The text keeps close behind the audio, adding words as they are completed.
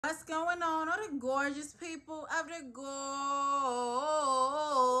What's going on? All the gorgeous people of the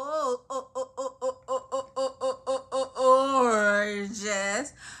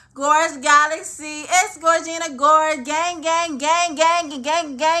gorgeous galaxy. It's Gorgina Gorg. Gang, gang, gang, gang, gang,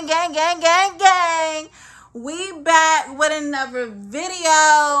 gang, gang, gang, gang, gang, gang. We back with another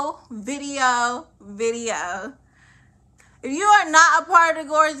video. If you are not a part of the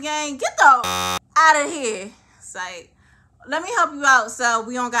Gorge gang, get the out of here. It's like, let me help you out so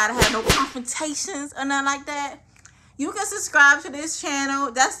we don't gotta have no confrontations or nothing like that. You can subscribe to this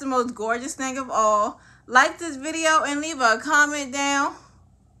channel. That's the most gorgeous thing of all. Like this video and leave a comment down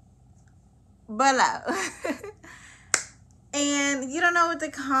below. And you don't know what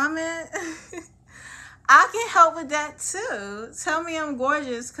to comment? I can help with that too. Tell me I'm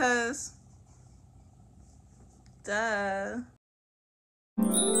gorgeous, cause duh.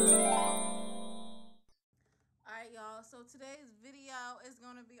 Alright, y'all. So today's video is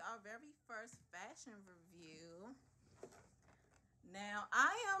going to be our very first fashion review. Now,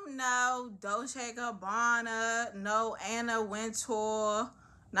 I am no Dolce & Gabbana, no Anna Wintour,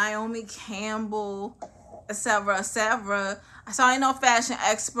 Naomi Campbell, etc., etc. So I ain't no fashion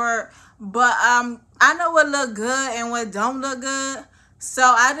expert, but I know what look good and what don't look good. So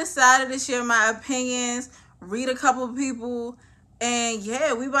I decided to share my opinions, read a couple of people, and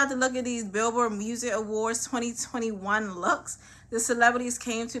yeah, we about to look at these Billboard Music Awards 2021 looks. The celebrities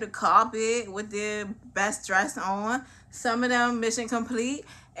came to the carpet with their best dress on. Some of them mission complete,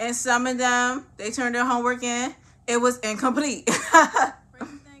 and some of them they turned their homework in. It was incomplete. Crazy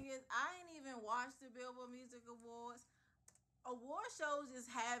thing is, I ain't even watched the Billboard Music Awards. Award shows just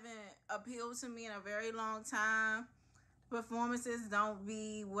haven't appealed to me in a very long time. Performances don't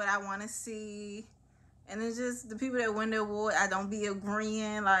be what I want to see. And it's just the people that win the award, I don't be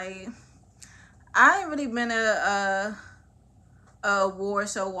agreeing. Like, I ain't really been a award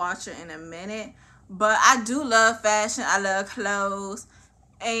show watcher in a minute. But I do love fashion. I love clothes.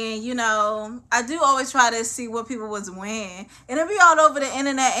 And, you know, I do always try to see what people was wearing. And it'll be all over the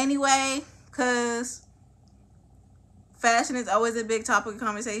internet anyway. Because fashion is always a big topic of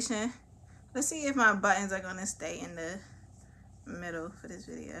conversation. Let's see if my buttons are going to stay in the middle for this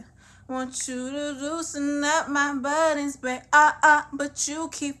video. Want you to loosen up my buttons, babe. But you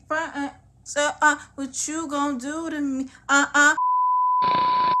keep frontin'. So, what you gonna do to me?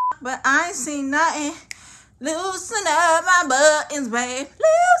 But I ain't seen nothing. Loosen up my buttons, babe.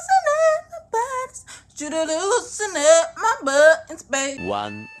 Loosen up my buttons. Want you to loosen up my buttons, babe.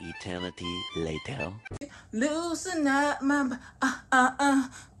 One eternity later. Loosen up my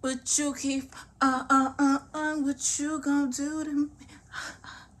but you keep what you gonna do to me?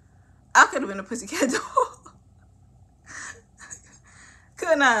 I could have been a pussycat doll.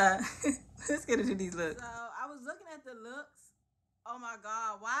 Couldn't I? Let's get into these looks. So I was looking at the looks. Oh my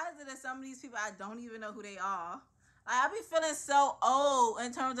God, why is it that some of these people I don't even know who they are? Like, I be feeling so old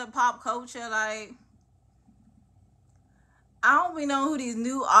in terms of pop culture. Like, I don't be knowing who these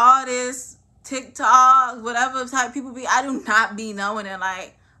new artists, TikTok, whatever type people be. I do not be knowing it.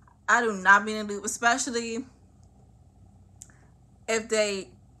 Like, I do not be in the loop, especially if they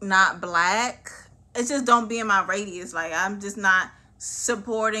not black. It just don't be in my radius. Like, I'm just not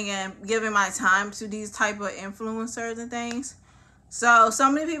supporting and giving my time to these type of influencers and things. So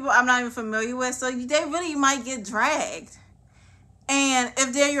many people I'm not even familiar with, so they really might get dragged. And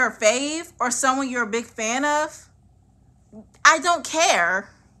if they're your fave or someone you're a big fan of, I don't care.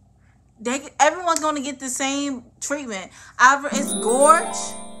 Everyone's going to get the same treatment. Either it's gorge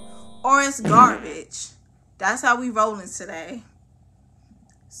or it's garbage. That's how we rolling today.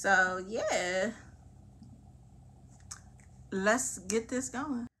 So yeah, let's get this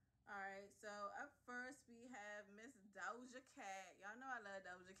going. All right, so up first we have Miss Doja Cat. Y'all know I love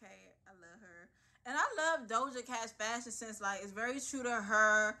Doja Cat. I love her. And I love Doja Cat's fashion sense. Like, it's very true to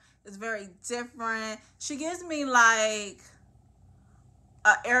her. It's very different. She gives me like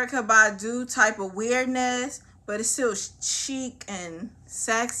a Erykah Badu type of weirdness, but it's still chic and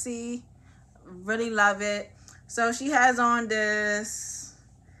sexy. Really love it. So she has on this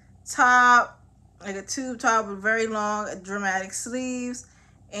top, like a tube top with very long dramatic sleeves,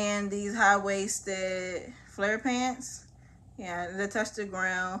 and these high-waisted flare pants. Yeah, they touch the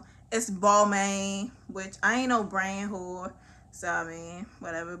ground. It's Balmain, which I ain't no brand whore, so I mean,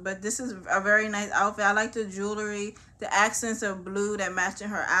 whatever. But this is a very nice outfit. I like the jewelry, the accents of blue that matching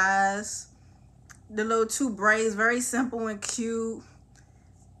her eyes, the little two braids, very simple and cute.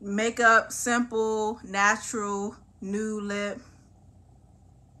 Makeup, simple, natural, nude lip.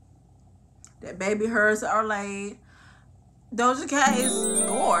 That baby hairs are laid. Doja Cat is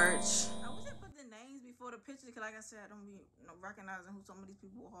gorge. I wish I put the names before the picture, because like I said, I don't be recognizing who some of these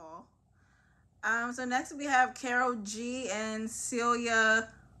people are. So next we have Karol G and Celia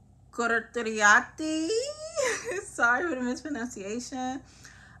Cortriati. Sorry for the mispronunciation.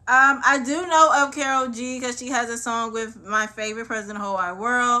 I do know of Karol G because she has a song with my favorite person in the whole wide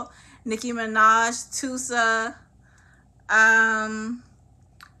world, Nicki Minaj, Tusa.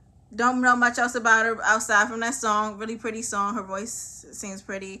 Don't know much else about her outside from that song. Really pretty song. Her voice seems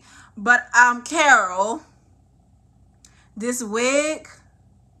pretty. But Karol, this wig,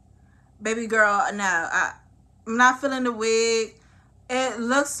 baby girl, no, I'm not feeling the wig. It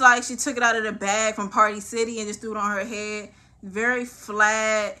looks like she took it out of the bag from Party City and just threw it on her head. Very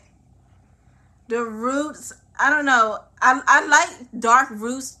flat. The roots, I don't know. I like dark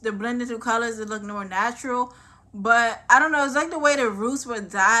roots. The blended through colors, it look more natural. But I don't know. It's like the way the roots were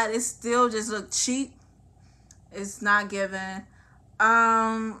dyed. It still just look cheap. It's not given.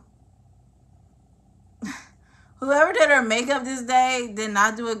 Whoever did her makeup this day did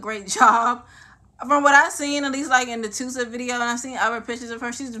not do a great job. From what I've seen, at least like in the Tusa video, and I've seen other pictures of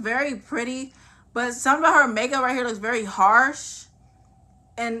her, she's very pretty. But some of her makeup right here looks very harsh.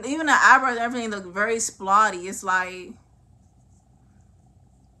 And even the eyebrows and everything look very splotty. It's like,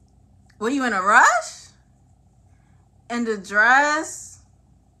 were you in a rush? And the dress,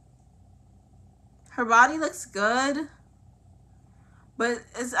 her body looks good, but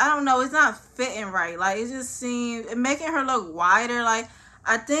I don't know, it's not fitting right. Like, it just seems, it making her look wider. Like,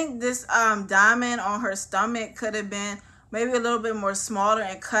 I think this diamond on her stomach could have been maybe a little bit more smaller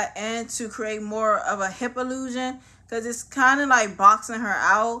and cut in to create more of a hip illusion, because it's kind of like boxing her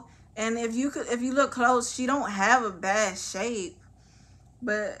out. And if you look close, she don't have a bad shape,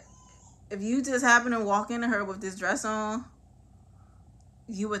 but if you just happen to walk into her with this dress on,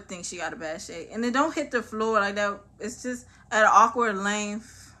 you would think she got a bad shape. And it don't hit the floor like that. It's just at an awkward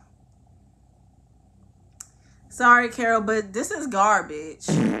length. Sorry, Karol, but this is garbage,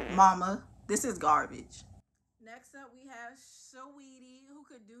 mama. This is garbage. Next up, we have Saweetie, who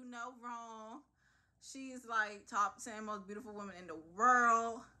could do no wrong. She's like top 10 most beautiful women in the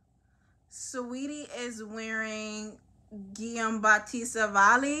world. Saweetie is wearing Guillaume Batista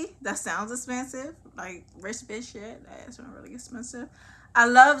Valli. That sounds expensive, like rich bitch shit. That's not really expensive. I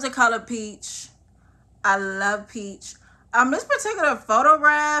love the color peach. I love peach. This particular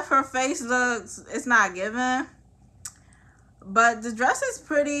photograph, her face looks, it's not given, but the dress is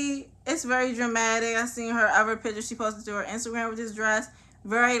pretty. It's very dramatic. I seen her other pictures she posted to her Instagram with this dress.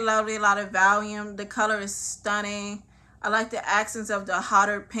 Very lovely, a lot of volume. The color is stunning. I like the accents of the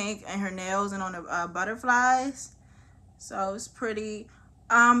hotter pink and her nails and on the butterflies. So it's pretty.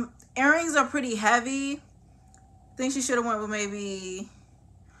 Earrings are pretty heavy. I think she should have went with maybe,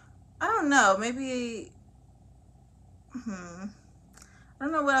 I don't know, maybe, I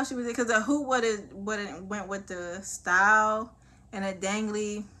don't know what else she was, because the hoop wouldn't went with the style, and a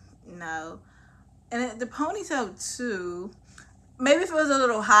dangly, no. And the ponytail too. Maybe if it was a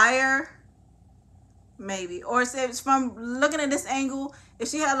little higher, maybe. Or if it's from looking at this angle, if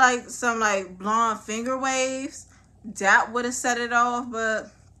she had like some like blonde finger waves, that would have set it off.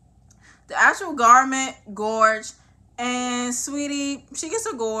 But the actual garment, gorge. And Saweetie, she gets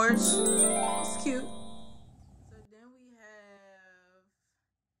a gorge. It's cute. So then we have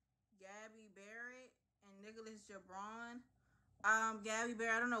Gabby Barrett and Nicholas Jabron. Gabby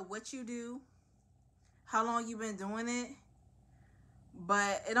Barrett, I don't know what you do, how long you been doing it,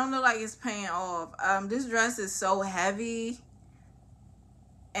 but it don't look like it's paying off. This dress is so heavy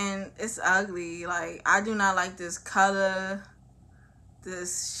and it's ugly. Like, I do not like this color,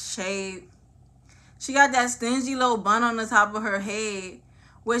 this shape. She got that stingy little bun on the top of her head,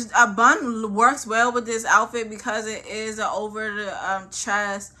 which a bun works well with this outfit because it is over the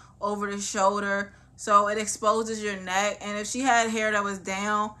chest, over the shoulder, so it exposes your neck. And if she had hair that was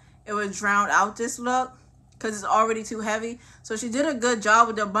down, it would drown out this look because it's already too heavy. So she did a good job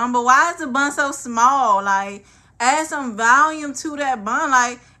with the bun, but why is the bun so small? Like, add some volume to that bun.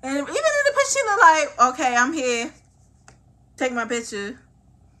 Like, and even in the picture, she look like, okay, I'm here, take my picture.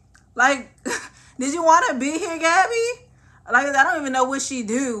 Like, did you want to be here, Gabby? Like, I don't even know what she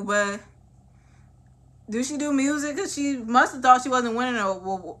do, but do she do music? Because she must have thought she wasn't winning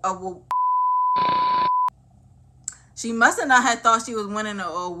she must have not had thought she was winning an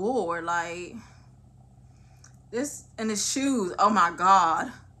award. Like, this, and the shoes, oh my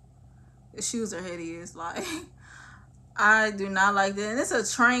God. The shoes are hideous. Like, I do not like this. And it's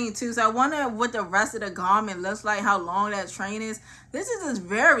a train too, so I wonder what the rest of the garment looks like, how long that train is. This is just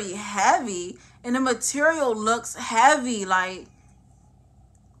very heavy, and the material looks heavy. Like,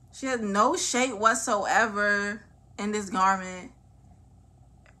 she has no shape whatsoever in this garment.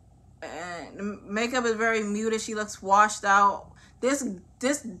 And the makeup is very muted. She looks washed out. This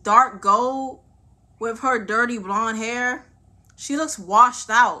dark gold with her dirty blonde hair, she looks washed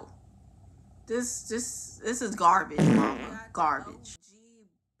out. This is garbage, mama. Garbage. OG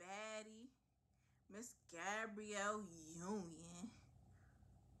baddie, Miss Gabrielle Union.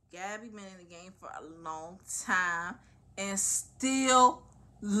 Gabby been in the game for a long time and still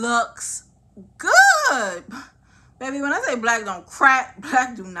looks good. Baby, when I say black don't crack,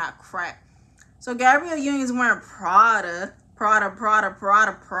 black do not crack. So Gabrielle Union's wearing Prada.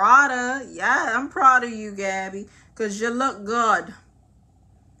 Yeah, I'm proud of you, Gabby, because you look good.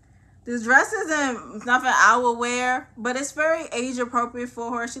 This dress isn't nothing I would wear, but it's very age appropriate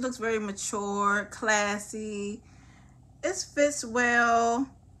for her. She looks very mature, classy. It fits well.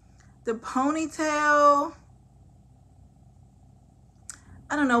 The ponytail,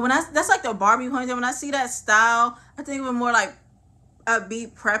 I don't know. That's like the Barbie ponytail. When I see that style, I think of it more like a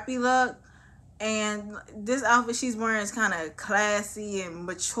upbeat, preppy look. And this outfit she's wearing is kind of classy and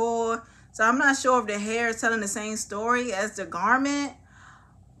mature. So I'm not sure if the hair is telling the same story as the garment.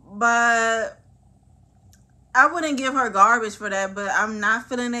 But I wouldn't give her garbage for that. But I'm not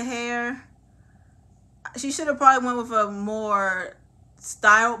feeling the hair. She should have probably went with a more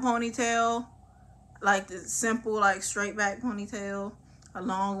styled ponytail. Like the simple, like straight back ponytail. A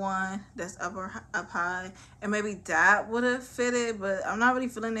long one that's up high. And maybe that would have fitted. But I'm not really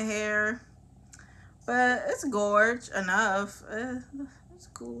feeling the hair. But it's gorge enough. It's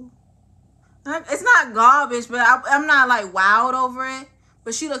cool. It's not garbage, but I'm not like wowed over it.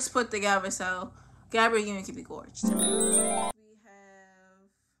 But she looks put together, so Gabrielle Union can be gorgeous. We have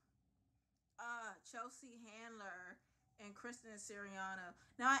Chelsea Handler and Kristen Siriano.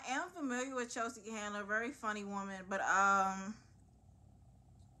 Now I am familiar with Chelsea Handler, very funny woman, but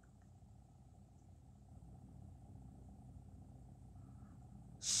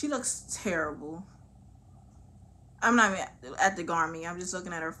she looks terrible. I'm not even at the garment. I'm just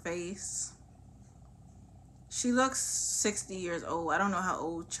looking at her face. She looks 60 years old. I don't know how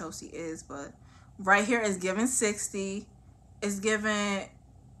old Chelsea is, but right here is giving 60. It's giving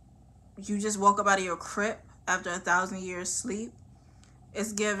you just woke up out of your crib after 1,000 years sleep.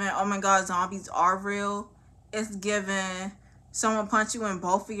 It's giving, oh my God, zombies are real. It's giving someone punched you in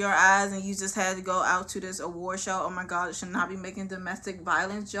both of your eyes and you just had to go out to this award show. Oh my God, I should not be making domestic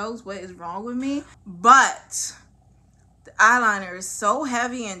violence jokes. What is wrong with me? But the eyeliner is so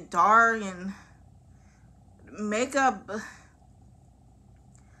heavy and dark, and makeup,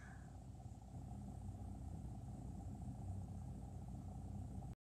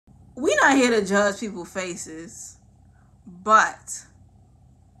 we not here to judge people's faces, but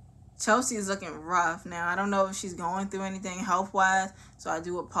Chelsea is looking rough. Now, I don't know if she's going through anything health-wise, so I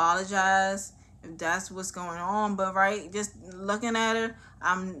do apologize if that's what's going on. But right, just looking at her,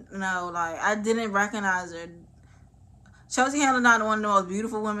 I didn't recognize her. Chelsea Handler not one of the most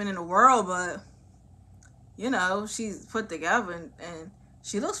beautiful women in the world, but you know, she's put together and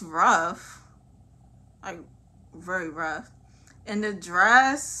she looks rough. Like, very rough. And the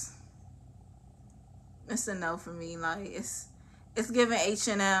dress, it's a no for me. Like, it's giving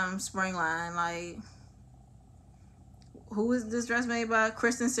H&M spring line. Like, who is this dress made by?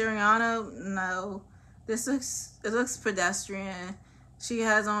 Kristen Siriano? No. It looks pedestrian. She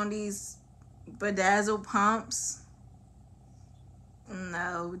has on these bedazzled pumps.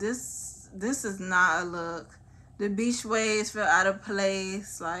 No, this is not a look. The beach waves feel out of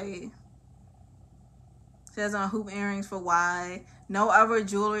place. Like, she has on hoop earrings for wide. No other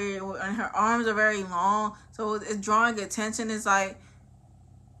jewelry, and her arms are very long, so it's drawing attention. It's like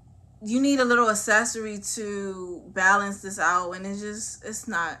you need a little accessory to balance this out, and it's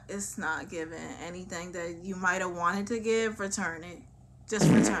not giving anything that you might have wanted to give. Return it. Just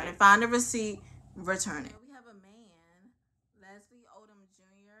return it. Find a receipt. Return it. We have a man, Leslie Odom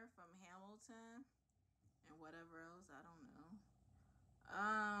Jr. from Hamilton, and whatever else, I don't know.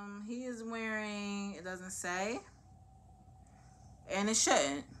 He is wearing, it doesn't say, and it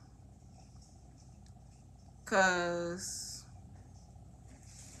shouldn't, cause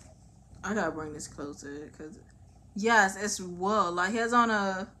I gotta bring this closer, cause yes, it's wool. Like, he has on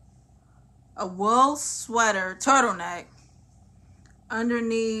a wool sweater, turtleneck,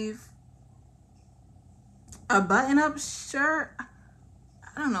 underneath a button-up shirt.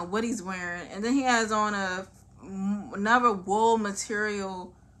 I don't know what he's wearing, and then he has on another wool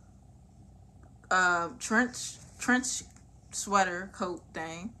material trench sweater coat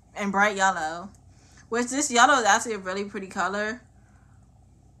thing, and bright yellow, which this yellow is actually a really pretty color,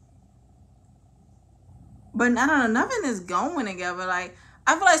 but I don't know, nothing is going together. Like,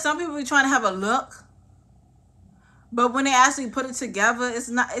 I feel like some people be trying to have a look, But when they actually put it together,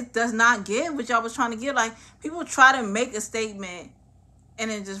 it does not give what y'all was trying to give. Like, people try to make a statement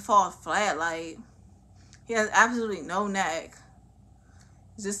and it just falls flat. Like, he has absolutely no neck.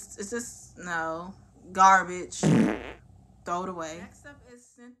 It's just no garbage. Throw it away. Next up is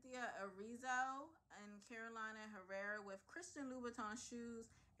Cynthia Arizo and Carolina Herrera with Christian Louboutin shoes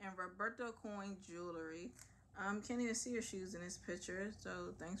and Roberto Coin jewelry. Can't even see her shoes in this picture,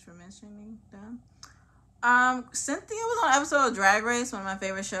 so thanks for mentioning them. Cynthia was on an episode of Drag Race, one of my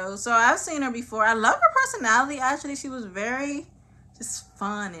favorite shows. So I've seen her before. I love her personality. Actually, she was very just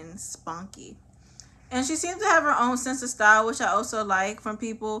fun and spunky. And she seems to have her own sense of style, which I also like from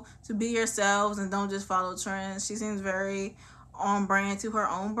people, to be yourselves and don't just follow trends. She seems very on brand to her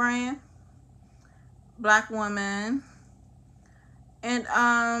own brand. Black woman. And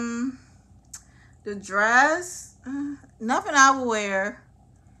the dress, nothing I would wear.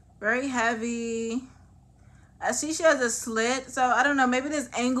 Very heavy. I see she has a slit, so I don't know. Maybe this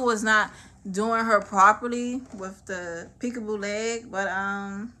angle is not doing her properly with the peekaboo leg, but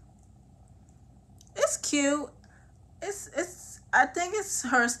it's cute. I think it's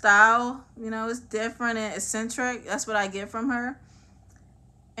her style. You know, it's different and eccentric. That's what I get from her.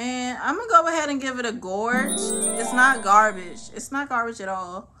 And I'm gonna go ahead and give it a gorge. It's not garbage. It's not garbage at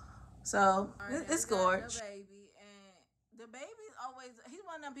all. So it's gorge. The baby's always, he's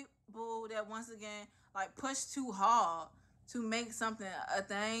one of them people that once again like push too hard to make something a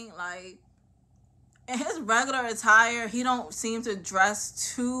thing. Like, in his regular attire, he don't seem to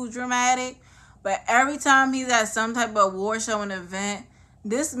dress too dramatic. But every time he's at some type of award show and event,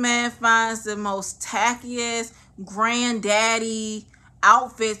 this man finds the most tackiest granddaddy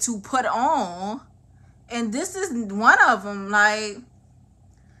outfit to put on. And this is one of them. Like,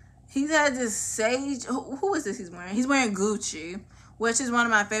 he's had this sage. Who is this he's wearing? He's wearing Gucci, which is one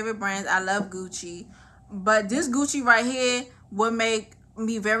of my favorite brands. I love Gucci. But this Gucci right here would make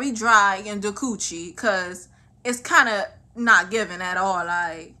me very dry in the coochie because it's kind of not giving at all.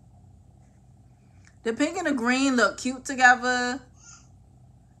 Like, the pink and the green look cute together.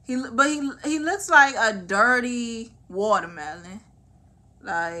 He looks like a dirty watermelon.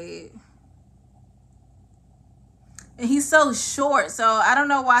 Like, and he's so short, so I don't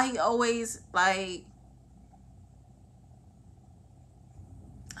know why he always, like,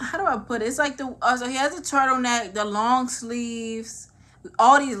 how do I put it? It's like so he has a turtleneck, the long sleeves,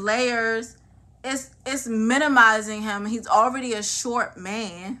 all these layers. It's minimizing him. He's already a short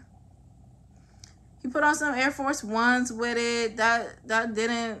man. He put on some Air Force Ones with it. That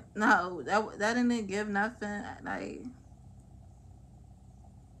didn't give nothing. Like,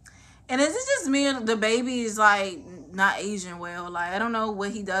 and is it just me? The baby is like not aging well. Like, I don't know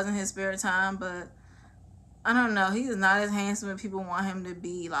what he does in his spare time, but I don't know. He is not as handsome as people want him to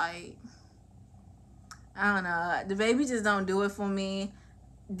be. Like, I don't know. The baby just don't do it for me.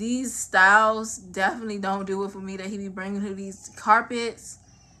 These styles definitely don't do it for me that he be bringing to these carpets.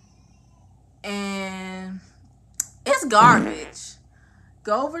 And it's garbage.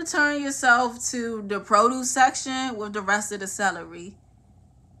 Go return yourself to the produce section with the rest of the celery.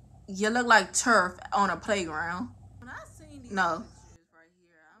 You look like turf on a playground. When I seen these pictures right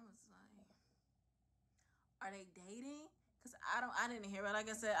here, I was like, are they dating? Because I didn't hear it. Like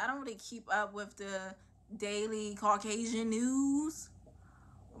I said, I don't really keep up with the daily Caucasian news.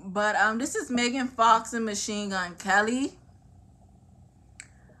 But this is Megan Fox and Machine Gun Kelly.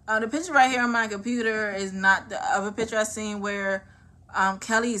 The picture right here on my computer is not the other picture I seen where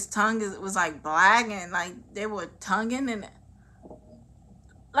Kelly's tongue was like black and like they were tonguing. And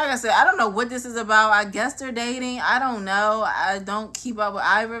like I said, I don't know what this is about. I guess they're dating. I don't know. I don't keep up with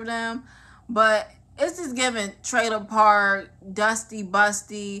either of them. But it's just giving trailer park, dusty,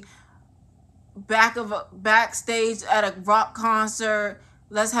 busty, backstage at a rock concert.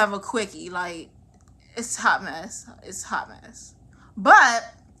 Let's have a quickie. Like, it's hot mess. It's hot mess.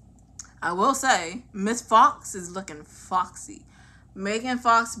 But I will say, Miss Fox is looking foxy. Megan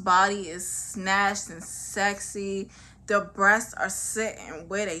Fox's body is snatched and sexy. The breasts are sitting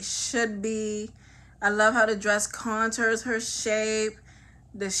where they should be. I love how the dress contours her shape.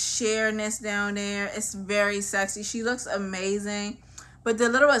 The sheerness down there. It's very sexy. She looks amazing. But the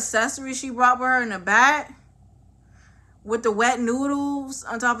little accessory she brought with her in the back, with the wet noodles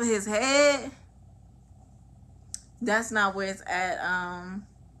on top of his head, that's not where it's at.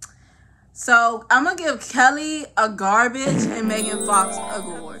 So I'm gonna give Kelly a garbage and Megan Fox a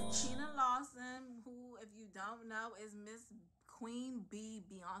gorge. Tina Lawson, who, if you don't know, is Miss Queen Bee,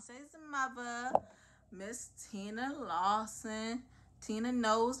 Beyonce's mother. Miss Tina Lawson. Tina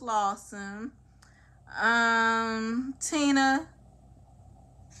knows Lawson. Tina.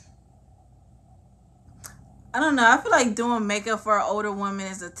 I don't know. I feel like doing makeup for an older woman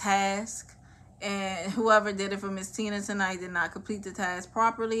is a task, and whoever did it for Miss Tina tonight did not complete the task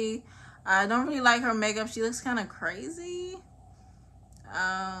properly. I don't really like her makeup. She looks kind of crazy.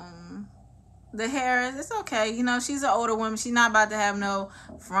 Um, the hair, it's okay. You know, she's an older woman. She's not about to have no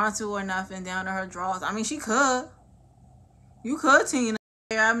frontal or nothing down to her drawers. I mean, she could. You could, Tina.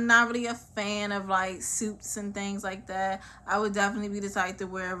 I'm not really a fan of like suits and things like that. I would definitely be the type to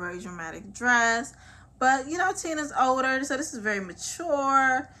wear a very dramatic dress. But you know, Tina's older, so this is very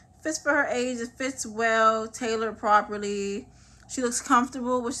mature. Fits for her age. It fits well, tailored properly. She looks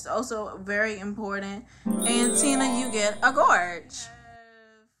comfortable, which is also very important. And Tina, you get a gorge.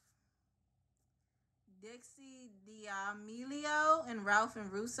 Dixie D'Amelio and Ralph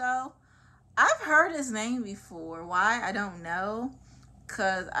and Russo. I've heard his name before. Why? I don't know.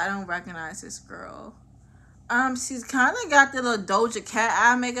 Because I don't recognize this girl. She's kind of got the little Doja Cat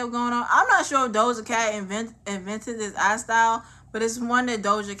eye makeup going on. I'm not sure if Doja Cat invented this eye style, but it's one that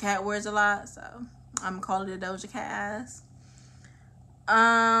Doja Cat wears a lot. So I'm calling it Doja Cat eyes.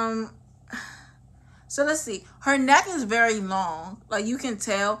 So let's see. Her neck is very long. Like you can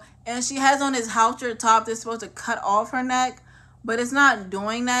tell. And she has on this halter top that's supposed to cut off her neck. But it's not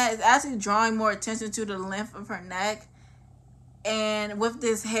doing that. It's actually drawing more attention to the length of her neck. And with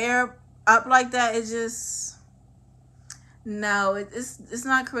this hair up like that, it just... No, it's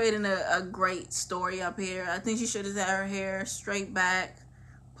not creating a great story up here. I think she should have had her hair straight back,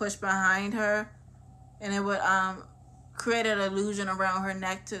 pushed behind her. And it would create an illusion around her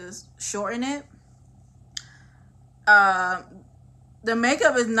neck to shorten it. The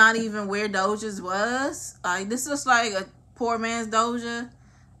makeup is not even where Doja's was. Like, this looks like a poor man's Doja.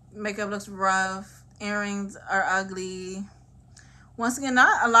 Makeup looks rough. Earrings are ugly. Once again,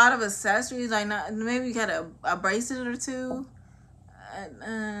 not a lot of accessories. Like, not, maybe you got a bracelet or two.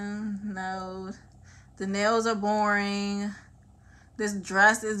 No. The nails are boring. This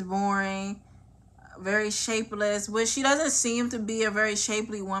dress is boring. Very shapeless, which she doesn't seem to be a very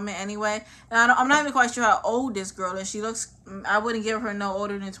shapely woman anyway. And I'm not even quite sure how old this girl is. She looks, I wouldn't give her no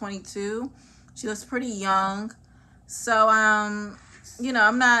older than 22. She looks pretty young. So, you know,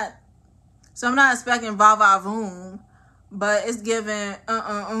 I'm not expecting va va voom, but it's giving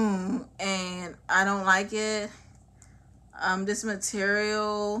and I don't like it. This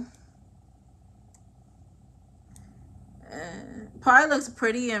material probably looks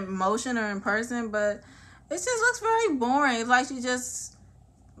pretty in motion or in person, but it just looks very boring. It's like she just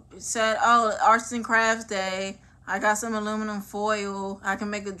said, oh, arts and crafts day, I got some aluminum foil, I can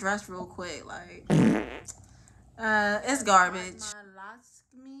make a dress real quick. Like, it's garbage. I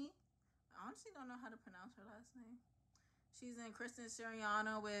honestly don't know how to pronounce her last name. She's in Kristen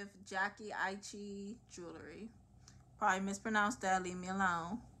Siriano with Jackie Aichi Jewelry. Probably mispronounced that, leave me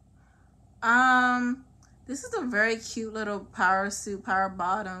alone. This is a very cute little power suit, power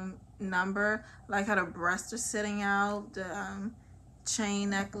bottom number. I like how the breasts are sitting out. The chain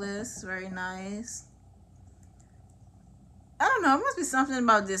necklace, very nice. I don't know. It must be something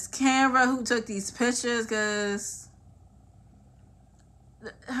about this camera who took these pictures, because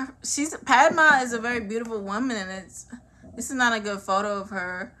Padma is a very beautiful woman, and this is not a good photo of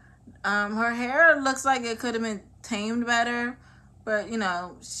her. Her hair looks like it could have been tamed better, but you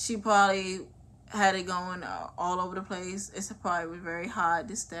know, she probably had it going all over the place. It's probably very hot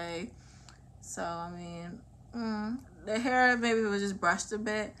this day. So, I mean, the hair, maybe it was just brushed a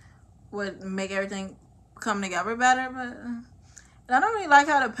bit, would make everything come together better. But and I don't really like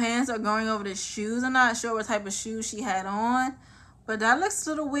how the pants are going over the shoes. I'm not sure what type of shoes she had on, but that looks a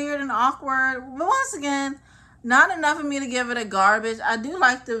little weird and awkward. But once again, not enough for me to give it a garbage. I do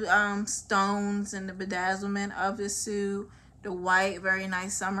like the stones and the bedazzlement of the suit. The white, very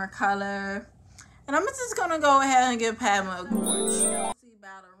nice summer color. And I'm just going to go ahead and give Padma a gorge. Kelsey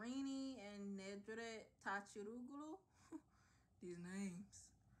Ballerini and Nedret Tachiruglu. These names.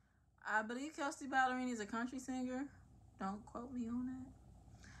 I believe Kelsey Ballerini is a country singer. Don't quote me on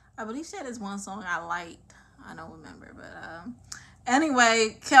that. I believe she had this one song I liked. I don't remember. But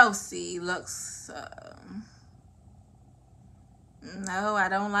anyway, Kelsey looks... no, I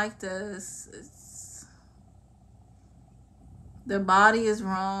don't like this. The body is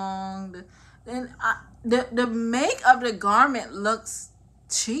wrong. The make of the garment looks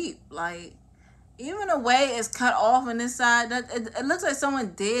cheap. Like, even the way it's cut off on this side, that it looks like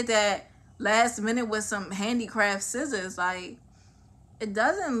someone did that last minute with some handicraft scissors. Like, it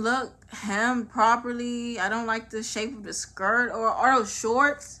doesn't look hemmed properly. I don't like the shape of the skirt or those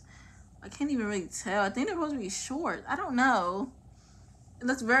shorts. I can't even really tell. I think they're supposed to be short. I don't know. It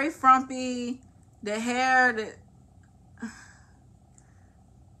looks very frumpy. The hair,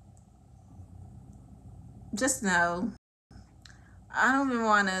 just no. I don't even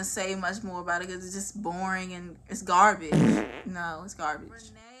want to say much more about it because it's just boring and it's garbage. No, it's garbage.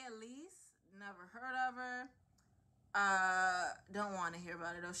 Renee Elise, never heard of her. Don't want to hear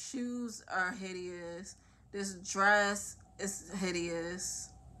about it. Those shoes are hideous. This dress is hideous.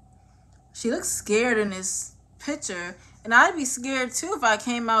 She looks scared in this picture, and I'd be scared too if I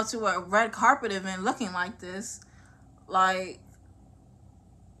came out to a red carpet event looking like this. Like,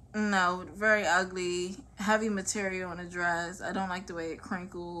 no, very ugly, heavy material on the dress. I don't like the way it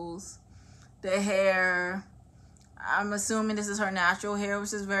crinkles. The hair, I'm assuming this is her natural hair,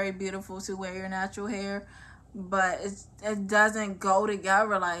 which is very beautiful to wear your natural hair, but it doesn't go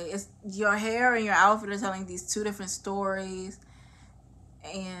together. Like, it's your hair and your outfit are telling these two different stories,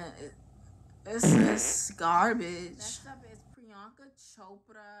 and it's garbage. Next up is Priyanka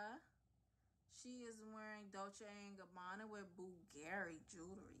Chopra. She is wearing Dolce & Gabbana with Bulgari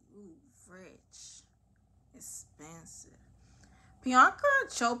jewelry. Ooh, rich. Expensive. Priyanka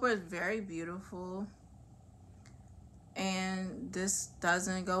Chopra is very beautiful. And this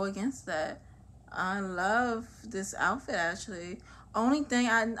doesn't go against that. I love this outfit, actually. Only thing,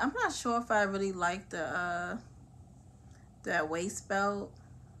 I'm not sure if I really like that waist belt.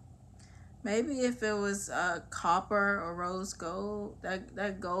 Maybe if it was copper or rose gold.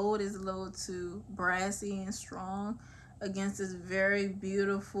 That gold is a little too brassy and strong against this very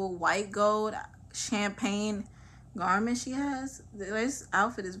beautiful white gold champagne garment she has. This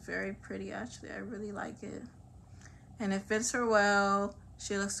outfit is very pretty, actually. I really like it. And it fits her well.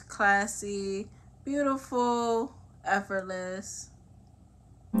 She looks classy, beautiful, effortless.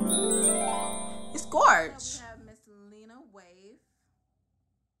 It's gorgeous. We have Miss Lena Wave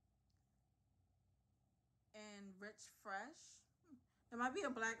and Rich Fresh. It might be a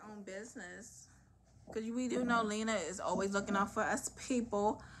black-owned business, because we do know Lena is always looking out for us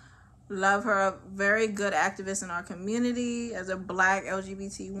people. Love her, a very good activist in our community as a black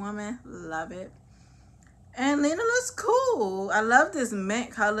LGBT woman. Love it. And Lena looks cool. I love this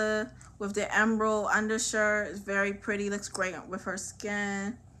mint color with the emerald undershirt. It's very pretty. Looks great with her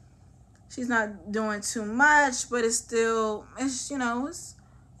skin. She's not doing too much, but it's still, it's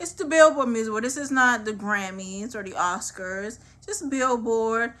the Billboard Music Awards. This is not the Grammys or the Oscars. Just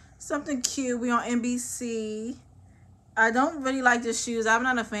Billboard. Something cute. We on NBC. I don't really like the shoes. I'm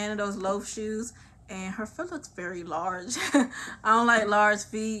not a fan of those loaf shoes. And her foot looks very large. I don't like large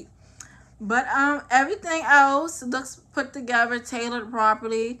feet. But everything else looks put together, tailored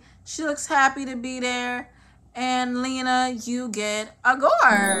properly. She looks happy to be there. And Lena, you get a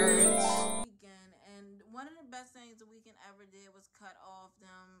gorge. And one of the best things the weekend ever did was cut off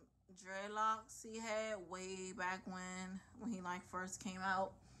them dreadlocks he had way back when he like first came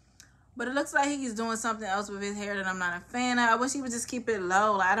out. But it looks like he's doing something else with his hair that I'm not a fan of. I wish he would just keep it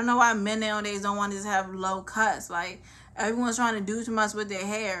low. Like, I don't know why men nowadays don't want to just have low cuts. Like, everyone's trying to do too much with their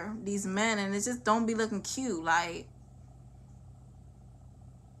hair, these men, and it just don't be looking cute. Like,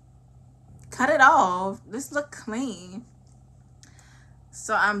 cut it off. Let's look clean.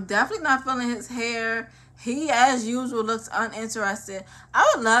 So I'm definitely not feeling his hair. He, as usual, looks uninterested. I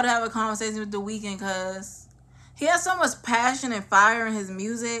would love to have a conversation with The Weeknd because he has so much passion and fire in his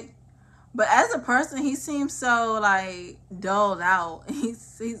music. But as a person, he seems so, like, dulled out.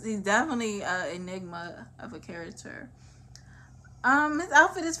 He's definitely an enigma of a character. His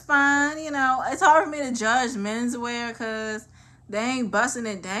outfit is fine. It's hard for me to judge menswear because they ain't busting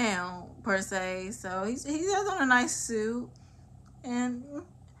it down, per se. So he has on a nice suit. And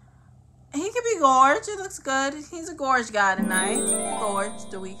he could be gorge. It looks good. He's a gorge guy tonight. Gorge,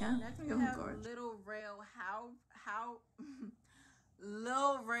 The Weeknd. Next we have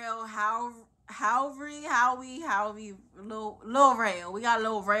Lil Rel Lil Rel. We got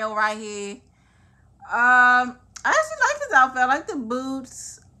Lil Rel right here. I actually like his outfit. I like the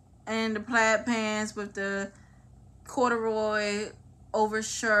boots and the plaid pants with the corduroy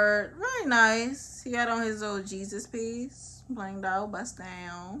overshirt. Very nice. He had on his little Jesus piece, blinged out, bust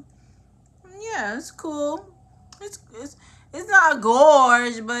down. Yeah, it's cool. It's not a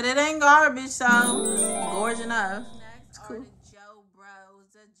gorge, but it ain't garbage, so it's gorge enough. Next are the Joe Bros,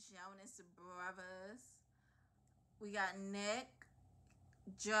 the Jonas Brothers. We got Nick,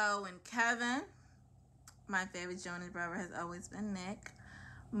 Joe, and Kevin. My favorite Jonas brother has always been Nick.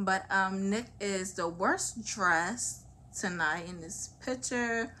 But Nick is the worst dressed tonight in this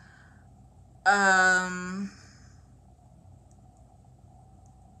picture. I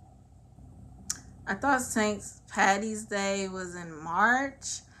thought St. Patty's Day was in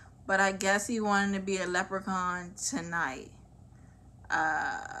March, but I guess he wanted to be a leprechaun tonight. No,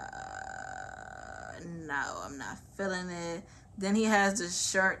 I'm not feeling it. Then he has the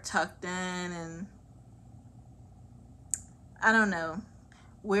shirt tucked in, and I don't know.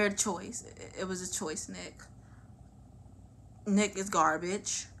 Weird choice. It was a choice, Nick. Nick is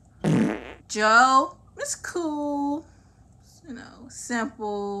garbage. Joe, it's cool. You know,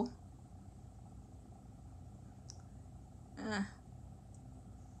 simple.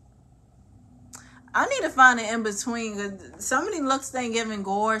 I need to find an in between because some of these looks ain't giving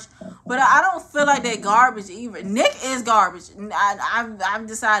gorge, but I don't feel like they're garbage either. Nick is garbage. I've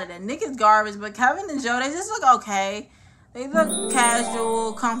decided that Nick is garbage, but Kevin and Joe, they just look okay. They look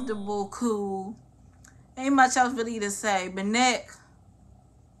casual, comfortable, cool. Ain't much else really to say. But Nick,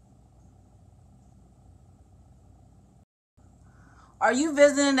 are you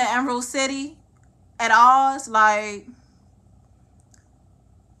visiting the Emerald City at Oz? Like,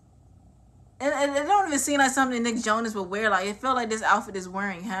 it don't even seem like something Nick Jonas would wear. Like, it felt like this outfit is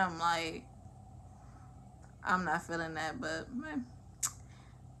wearing him. Like, I'm not feeling that, but man.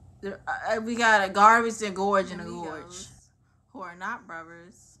 We got a garbage and gorge and a gorge, who are not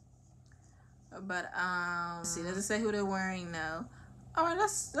brothers. But see, does it say who they're wearing? No. All right,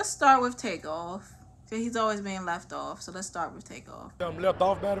 let's start with Takeoff. He's always being left off, so let's start with Takeoff. I'm left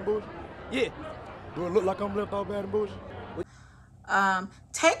off Bad and Bullshit? Yeah. Do it look like I'm left off Bad and Bullshit?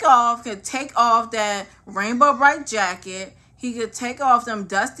 Takeoff could take off that rainbow bright jacket. He could take off them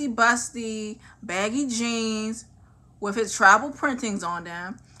dusty, busty, baggy jeans with his travel printings on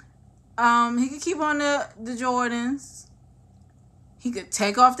them. He could keep on the Jordans. He could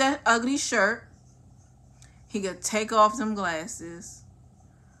take off that ugly shirt. He could take off them glasses.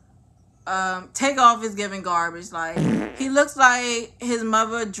 Takeoff is giving garbage. Like, he looks like his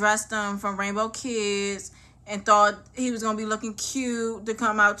mother dressed him from Rainbow Kids and thought he was gonna be looking cute to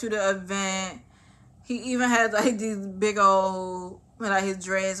come out to the event. He even had like these big old, like his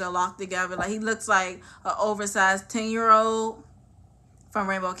dreads are locked together. Like, he looks like an oversized 10-year-old from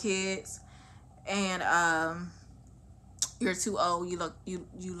Rainbow Kids. And you're too old. You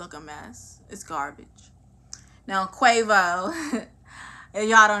look a mess. It's garbage. Now Quavo. If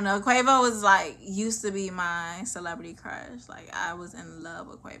y'all don't know, Quavo was like used to be my celebrity crush. Like, I was in love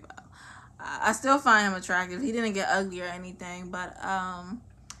with Quavo. I still find him attractive. He didn't get ugly or anything, but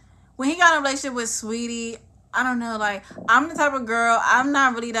when he got in a relationship with Saweetie, I don't know. Like, I'm the type of girl, I'm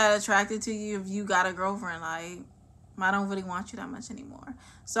not really that attracted to you if you got a girlfriend. Like, I don't really want you that much anymore.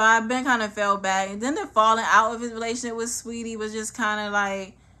 So I've been kind of fell back. And then the falling out of his relationship with Saweetie was just kind of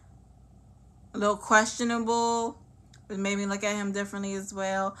like a little questionable. It made me look at him differently as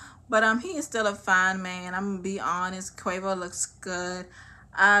well. But he is still a fine man. I'm gonna be honest. Quavo looks good.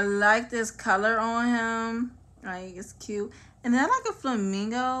 I like this color on him. Like, it's cute. And then I like a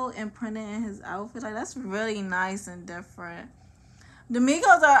flamingo imprinted in his outfit. Like, that's really nice and different. The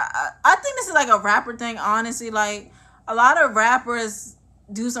Migos are, I think this is like a rapper thing, honestly. Like, a lot of rappers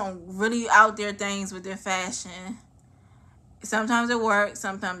do some really out there things with their fashion. Sometimes it works,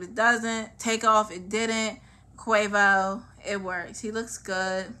 sometimes it doesn't. Takeoff, it didn't. Quavo, it works. He looks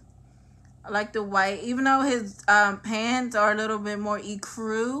good. I like the white. Even though his pants are a little bit more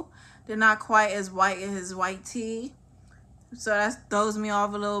ecru, they're not quite as white as his white tee. So that throws me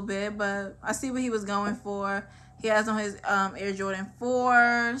off a little bit. But I see what he was going for. He has on his Air Jordan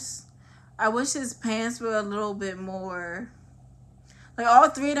 4s. I wish his pants were a little bit more... Like, all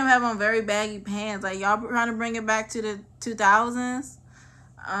three of them have on very baggy pants. Like, y'all trying to bring it back to the 2000s?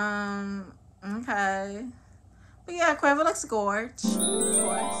 Okay. But yeah, Quavo looks gorge. Of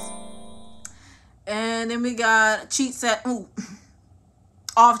course. And then we got Cheat Set. Ooh.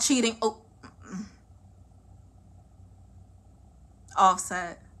 Off cheating. Oh.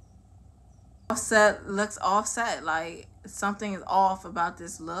 Offset. Offset looks offset. Like, something is off about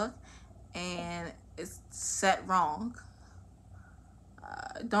this look. And it's set wrong.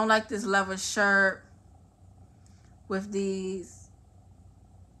 Don't like this leather shirt with these,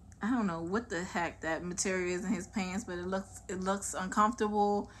 I don't know what the heck that material is in his pants, but it looks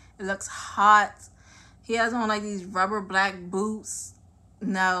uncomfortable. It looks hot. He has on like these rubber black boots.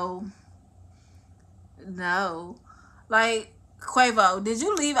 No. Like, Quavo, did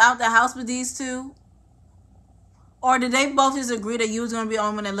you leave out the house with these two? Or did they both just agree that you was going to be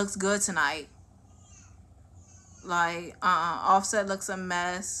on when it looks good tonight? Like, Offset looks a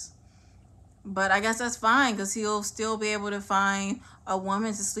mess. But I guess that's fine, because he'll still be able to find a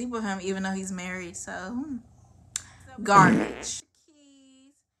woman to sleep with him, even though he's married. So, garbage.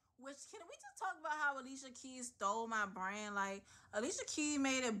 Which, can we just talk about how Alicia Keys stole my brand? Like, Alicia Keys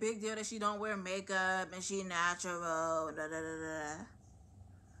made a big deal that she don't wear makeup and she natural.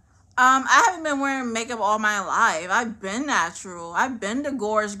 I haven't been wearing makeup all my life. I've been natural. I've been the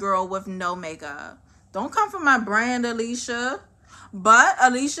gorgeous girl with no makeup. Don't come for my brand, Alicia. But,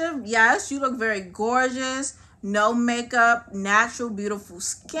 Alicia, yes, you look very gorgeous, No makeup, natural, beautiful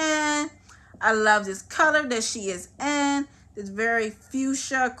skin. I love this color that she is in. This very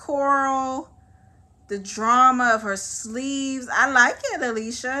fuchsia coral. The drama of her sleeves. I like it,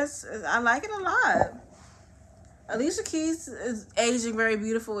 Alicia. I like it a lot. Alicia Keys is aging very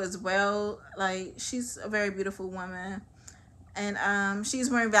beautiful as well. Like, she's a very beautiful woman. And she's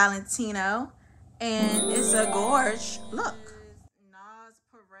wearing Valentino. And it's a gorge look. Nas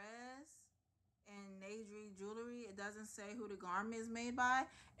Perez and Nadri Jewelry. It doesn't say who the garment is made by.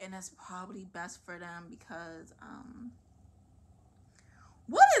 And that's probably best for them because,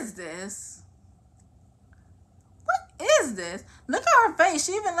 what is this? What is this? Look at her face.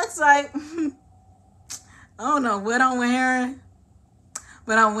 She even looks like, I don't know what I'm wearing,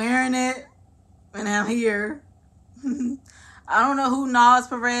 but I'm wearing it and I'm here. I don't know who Nas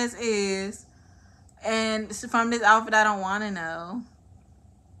Perez is. And from this outfit, I don't want to know.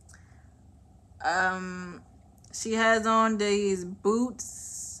 She has on these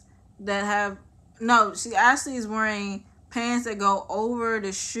boots that have, no, she actually is wearing pants that go over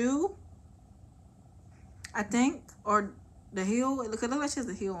the shoe, I think, or the heel. It looks like she has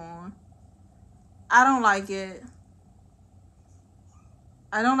the heel on. I don't like it.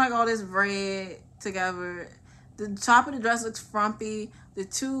 I don't like all this red together. The top of the dress looks frumpy. The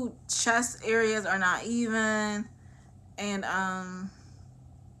two chest areas are not even. And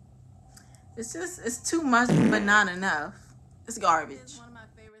it's too much but not enough. It's garbage. It's one of my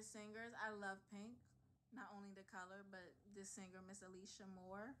favorite singers. I love Pink. Not only the color, but this singer, Miss Alicia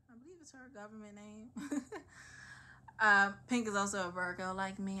Moore. I believe it's her government name. Pink is also a Virgo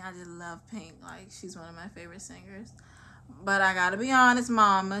like me. I just love Pink. Like, she's one of my favorite singers. But I gotta be honest,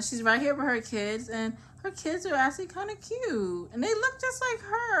 Mama, she's right here with her kids, and her kids are actually kind of cute, and they look just like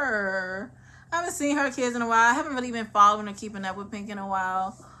her. I haven't seen her kids in a while. I haven't really been following or keeping up with Pink in a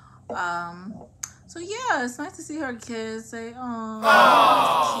while. So yeah, it's nice to see her kids. Say, oh,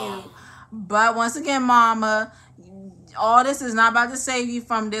 that's cute. But once again, Mama, all this is not about to save you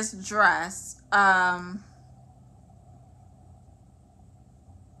from this dress.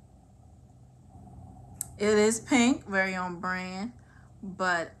 It is pink, very on brand,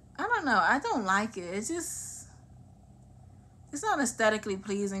 but I don't know. I don't like it. It's not aesthetically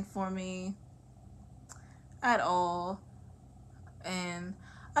pleasing for me at all. And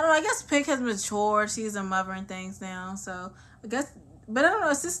I don't know. I guess Pink has matured. She's a mother and things now, so I guess. But I don't know.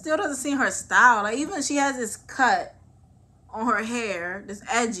 It just still doesn't seem her style. Like, even she has this cut on her hair, this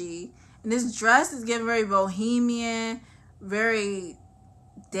edgy, and this dress is getting very bohemian, very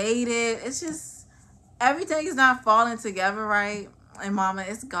dated. It's just. Everything is not falling together right. And Mama,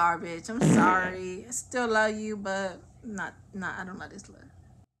 it's garbage. I'm sorry. I still love you, but I don't love this look.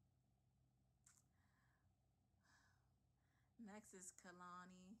 Next is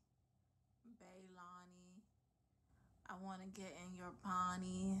Kalani, Baylani. I want to get in your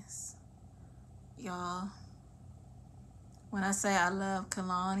ponies. Y'all, when I say I love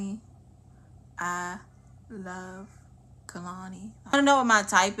Kalani, I love Kalani. I don't know what my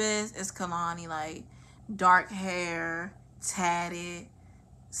type is. It's Kalani, like, dark hair, tatted,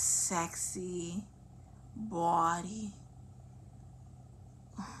 sexy, body.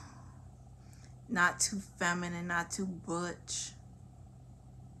 Not too feminine, not too butch.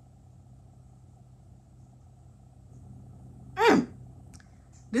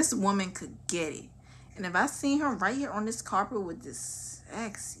 This woman could get it. And if I seen her right here on this carpet with this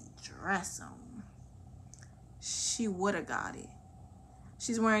sexy dress on, she would have got it.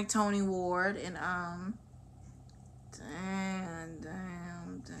 She's wearing Tony Ward and damn.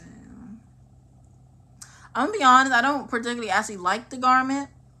 I'm gonna be honest, I don't particularly actually like the garment,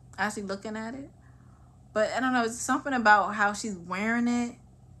 actually looking at it. But I don't know, it's something about how she's wearing it.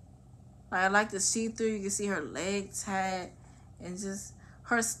 Like, I like the see-through, you can see her leg tat, and just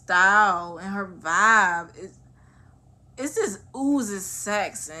her style and her vibe. It's just oozes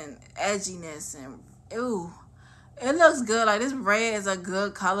sex and edginess and ew. It looks good. Like, this red is a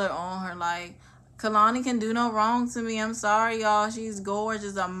good color on her. Like, Kalani can do no wrong to me. I'm sorry, y'all. She's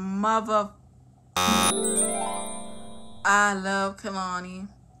gorgeous. A mother. I love Kalani.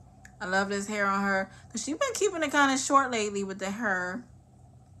 I love this hair on her. Because she's been keeping it kind of short lately with the hair.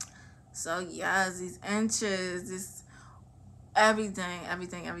 So, yes, these inches, this everything. I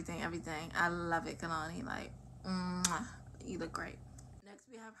love it, Kalani. Like, you look great. Next,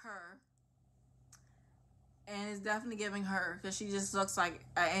 we have her. And it's definitely giving her, because she just looks like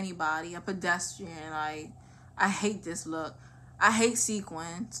anybody, a pedestrian. Like, I hate this look. I hate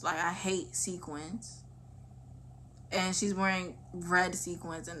sequins. Like, I hate sequins. And she's wearing red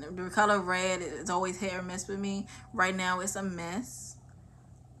sequins. And the color red is always hit or miss with me. Right now, it's a miss.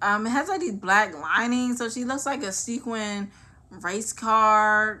 It has like these black linings, so she looks like a sequin race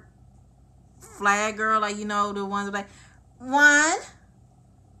car flag girl, like, you know, the ones like 1,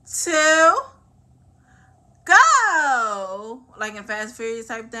 2, go, like in Fast Furious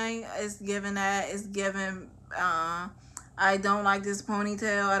type thing. It's giving that. It's giving. I don't like this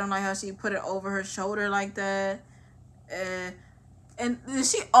ponytail. I don't like how she put it over her shoulder like that. And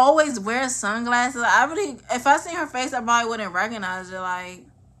she always wears sunglasses. I really, if I seen her face, I probably wouldn't recognize her. Like,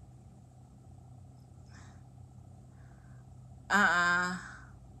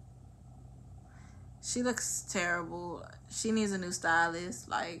 she looks terrible. She needs a new stylist,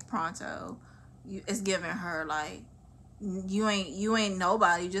 like, pronto. It's giving her, like, you ain't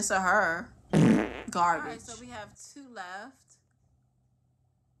nobody, just a her. Garbage. Alright, so we have 2 left.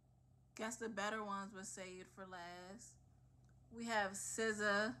 Guess the better ones were saved for last. We have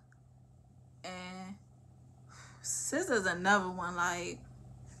SZA, and SZA's another one, like,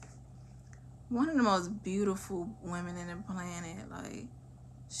 one of the most beautiful women in the planet. Like,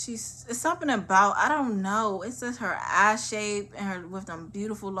 it's something about, I don't know, it's just her eye shape and her with them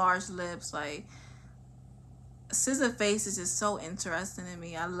beautiful large lips. Like, SZA face is just so interesting to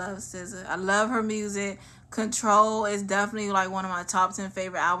me. I love SZA. I love her music. Control is definitely like one of my top 10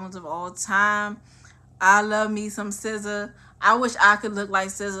 favorite albums of all time. I love me some SZA. I wish I could look like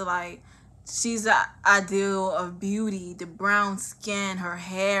SZA. Like, she's the ideal of beauty. The brown skin, her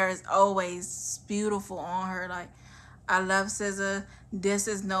hair is always beautiful on her. Like, I love SZA. This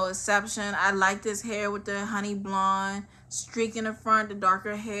is no exception. I like this hair with the honey blonde streak in the front, the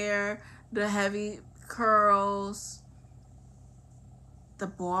darker hair, the heavy curls, the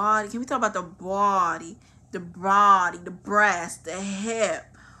body. Can we talk about the body? The body, the breast, the hip,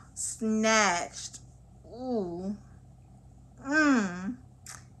 snatched. Ooh.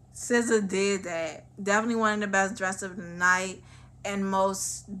 SZA did that. Definitely one of the best dresses of the night, and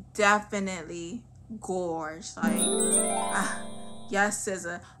most definitely gorge. Like, yes,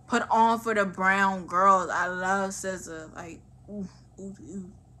 SZA. Put on for the brown girls. I love SZA. Like, ooh.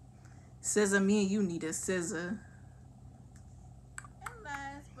 SZA, me and you need a SZA. And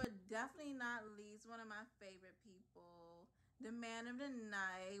last but definitely not least, one of my favorite people, the man of the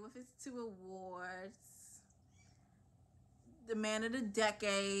night with his 2 awards, the man of the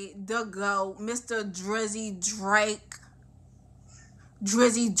decade, the GOAT, Mr. Drizzy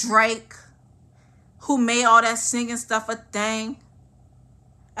Drake, who made all that singing stuff a thing.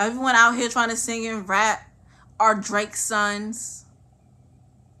 Everyone out here trying to sing and rap are Drake's sons.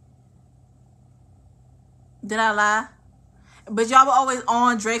 Did I lie? But y'all were always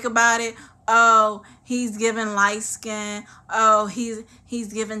on Drake about it. Oh, he's giving light skin. Oh,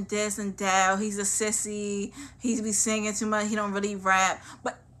 he's giving this and that. Oh, he's a sissy. He's be singing too much. He don't really rap.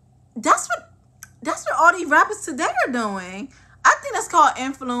 But that's what all these rappers today are doing. I think that's called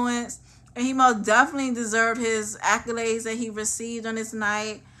influence. And he most definitely deserved his accolades that he received on this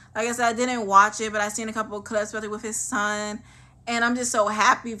night. Like I said, I didn't watch it, but I seen a couple of clips, especially with his son. And I'm just so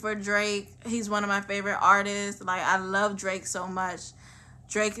happy for Drake. He's one of my favorite artists. Like, I love Drake so much.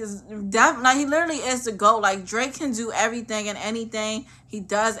 Drake is definitely, like, he literally is the GOAT. Like, Drake can do everything and anything. He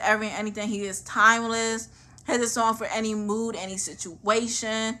does anything. He is timeless. Has a song for any mood, any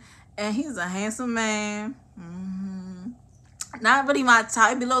situation. And he's a handsome man. Not really my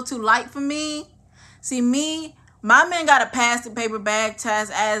type. A little too light for me. See, my man got to pass the paper bag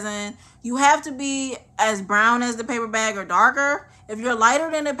test, as in, you have to be as brown as the paper bag or darker. If you're lighter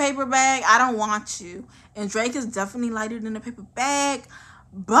than the paper bag, I don't want you. And Drake is definitely lighter than the paper bag,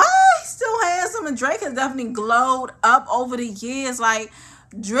 but he's still handsome. And Drake has definitely glowed up over the years. Like,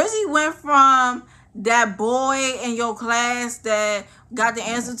 Drizzy went from that boy in your class that got the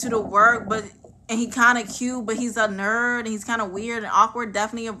answer to the work, and he kind of cute, but he's a nerd, and he's kind of weird and awkward,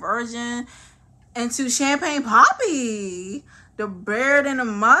 definitely a virgin, into Champagne Poppy, the beard and the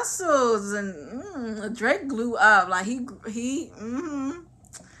muscles, and Drake blew up. Like,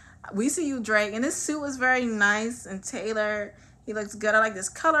 we see you, Drake, and this suit was very nice and tailored. He looks good. I like this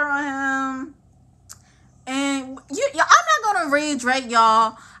color on him. And I'm not gonna read Drake,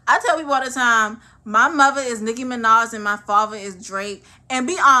 y'all. I tell people all the time, my mother is Nicki Minaj and my father is Drake. And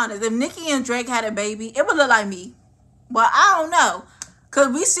be honest, if Nicki and Drake had a baby, it would look like me. Well, I don't know.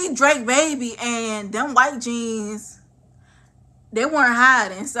 Because we see Drake baby and them white jeans, they weren't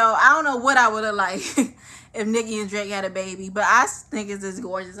hiding. So I don't know what I would have liked if Nicki and Drake had a baby. But I think it's as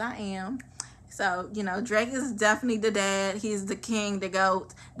gorgeous as I am. So, you know, Drake is definitely the dad. He's the king, the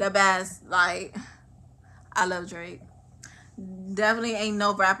GOAT, the best. Like, I love Drake. Definitely ain't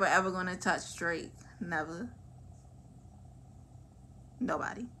no rapper ever going to touch Drake. Never.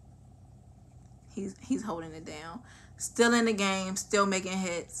 Nobody. He's holding it down. Still in the game, still making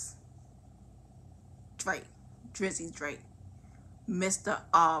hits. Drake. Drizzy Drake. Mr.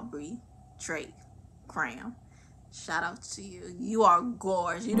 Aubrey Drake Graham. Shout out to you. You are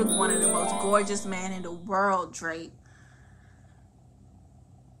gorgeous. You're one of the most gorgeous men in the world, Drake.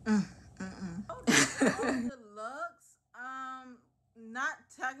 The looks, not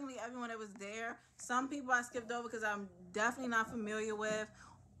technically everyone that was there. Some people I skipped over because I'm definitely not familiar with.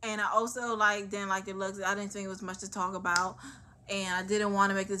 And I also didn't like the looks. I didn't think it was much to talk about. And I didn't want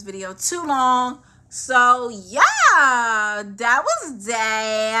to make this video too long. So yeah, that was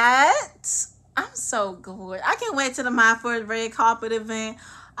that. I'm so good. I can't wait till my first red carpet event.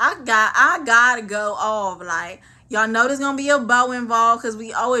 I gotta go off. Like, y'all know there's gonna be a bow involved because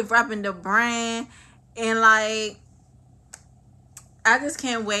we always repping the brand. And I just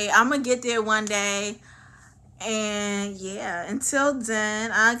can't wait. I'm gonna get there one day. And yeah, until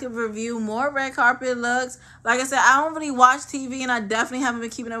then, I could review more red carpet looks. Like I said, I don't really watch TV, and I definitely haven't been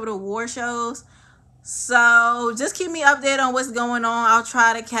keeping up with the award shows. So just keep me updated on what's going on. I'll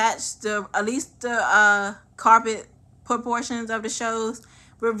try to catch at least the carpet proportions of the shows.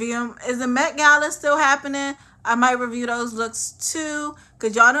 Review them. Is the Met Gala still happening? I might review those looks too,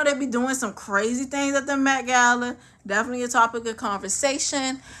 because y'all know they be doing some crazy things at the Met Gala. Definitely a topic of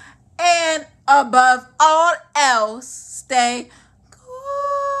conversation. And above all else, stay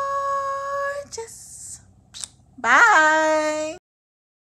gorgeous. Bye.